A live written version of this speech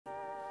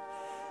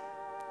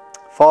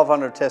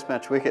500 Test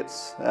match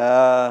wickets.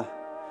 Yeah,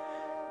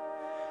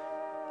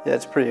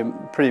 it's pretty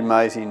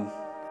amazing.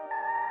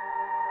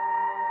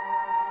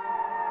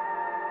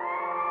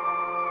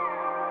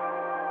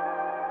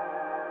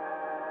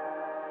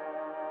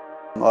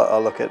 I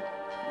look at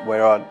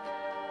where I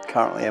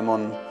currently am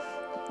on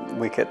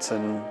wickets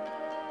and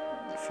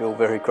feel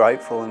very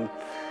grateful, and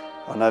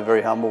I know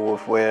very humble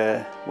with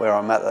where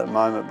I'm at the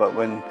moment. But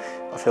when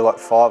I feel like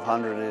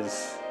 500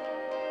 is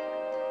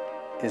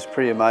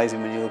pretty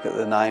amazing when you look at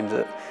the names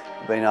that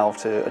have been able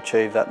to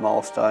achieve that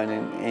milestone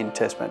in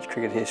Test match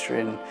cricket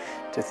history, and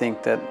to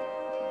think that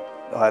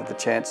I had the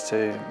chance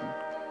to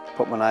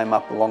put my name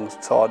up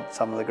alongside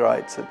some of the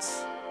greats.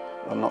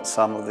 Well, not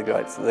some of the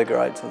greats of the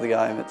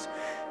game.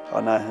 I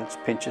know it's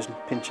pinch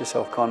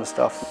yourself kind of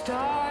stuff.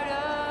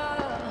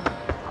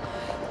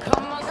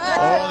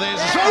 Oh, there's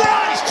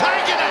Lyon's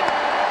taken it!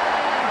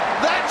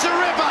 That's a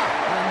ripper!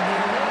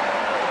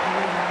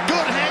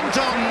 Good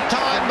hand-on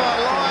time by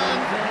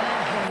Lyon.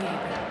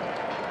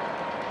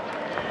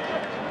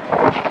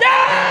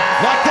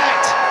 Like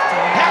that!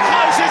 How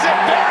close is it?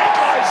 Very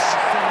close!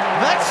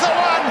 That's the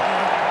one!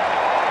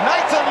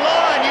 Nathan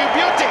Lyon, you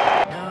beauty!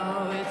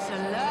 Oh, he's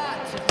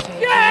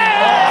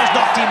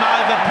knocked him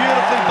over.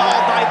 Beautifully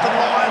bowled, Nathan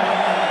Lyon.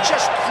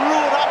 Just threw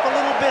it up a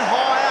little bit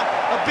higher,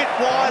 a bit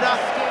wider,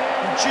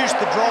 and juiced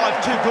the drive.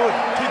 Too good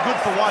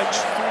for Woach.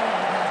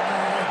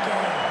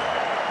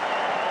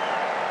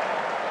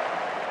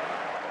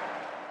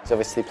 He's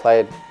obviously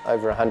played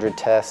over 100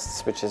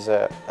 tests, which is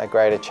a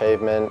great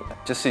achievement.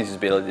 Just his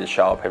ability to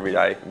show up every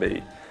day and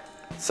be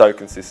so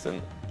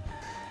consistent.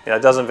 You know,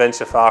 doesn't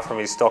venture far from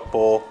his stock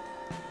ball,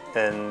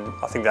 and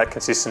I think that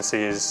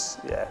consistency is,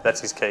 yeah, that's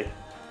his key.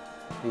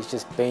 He's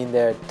just been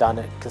there, done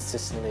it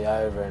consistently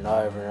over and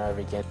over and over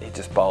again. He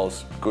just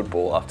bowls good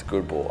ball after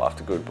good ball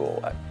after good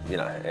ball, you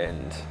know,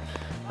 and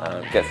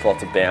gets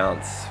lots of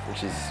bounce,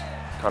 which is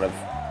kind of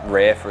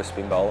rare for a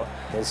spin bowler.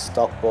 His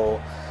stock ball,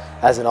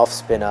 as an off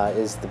spinner,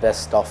 is the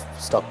best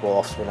stock ball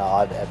off spinner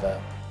I've ever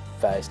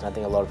faced, and I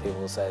think a lot of people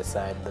will say the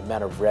same. The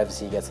amount of revs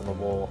he gets on the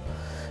ball,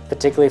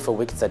 particularly for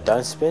wickets that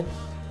don't spin,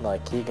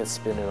 like he can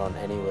spin it on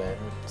anywhere.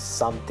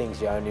 Some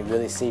things you only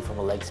really see from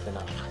a leg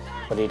spinner,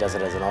 but he does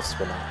it as an off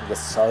spinner. He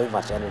gets so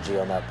much energy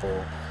on that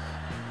ball,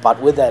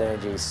 but with that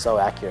energy he's so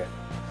accurate.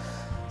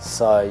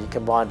 So you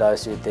combine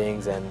those two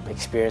things and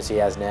experience he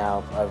has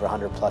now, over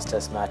 100 plus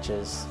test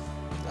matches.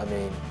 I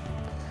mean,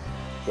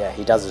 yeah,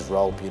 he does his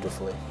role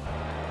beautifully.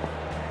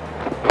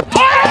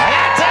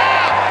 That's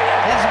out!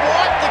 He's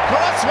wiped the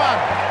cross one.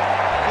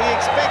 He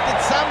expected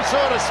some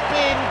sort of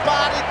spin,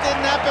 but it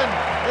didn't happen.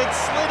 It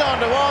slid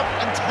onto off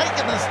and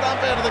taken the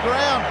stump out of the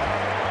ground.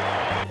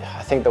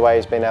 I think the way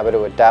he's been able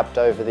to adapt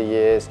over the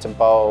years to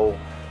bowl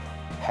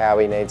how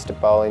he needs to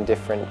bowl in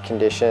different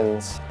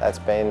conditions, that's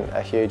been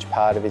a huge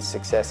part of his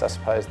success, I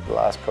suppose, the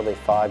last probably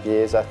 5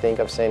 years. I think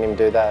I've seen him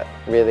do that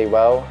really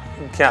well.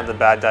 You count the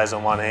bad days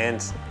on one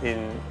hand.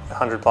 In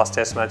 100 plus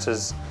test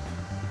matches,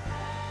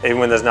 even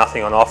when there's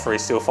nothing on offer, he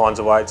still finds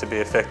a way to be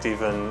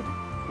effective, and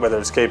whether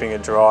it's keeping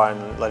it dry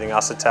and letting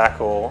us attack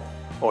or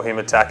him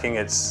attacking,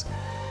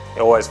 he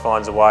always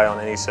finds a way on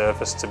any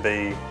surface to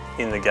be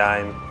in the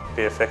game,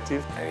 be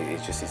effective. And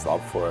it's just his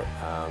love for it.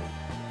 I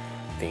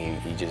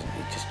think he just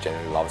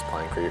generally loves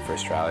playing cricket for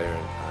Australia,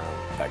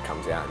 and that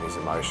comes out in his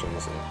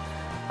emotions,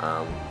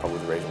 and probably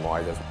the reason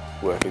why he does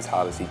work as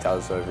hard as he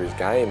does over his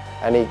game.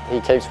 And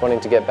he keeps wanting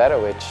to get better,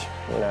 which,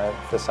 you know,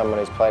 for someone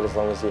who's played as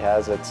long as he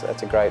has, it's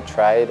a great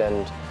trade,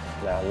 and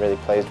you know, I'm really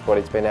pleased with what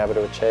he's been able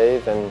to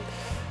achieve, and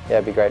yeah,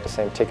 it'd be great to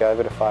see him tick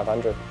over to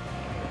 500.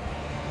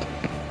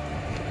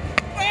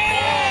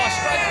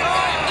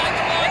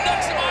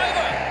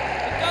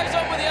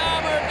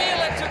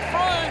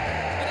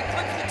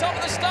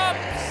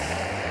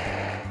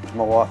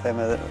 My wife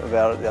Emma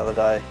about it the other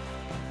day,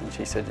 and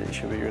she said that you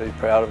should be really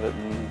proud of it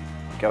and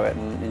go out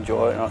and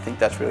enjoy it, and I think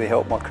that's really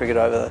helped my cricket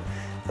over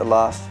the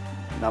last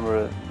number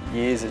of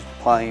years, is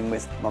playing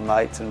with my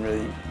mates and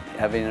really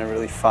having a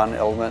really fun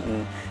element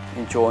and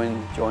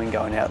enjoying going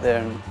out there.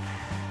 And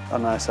I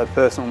don't know, so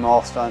personal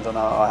milestones, I know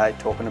I hate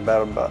talking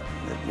about them, but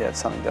yeah, it's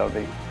something that I'll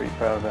be pretty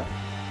proud about.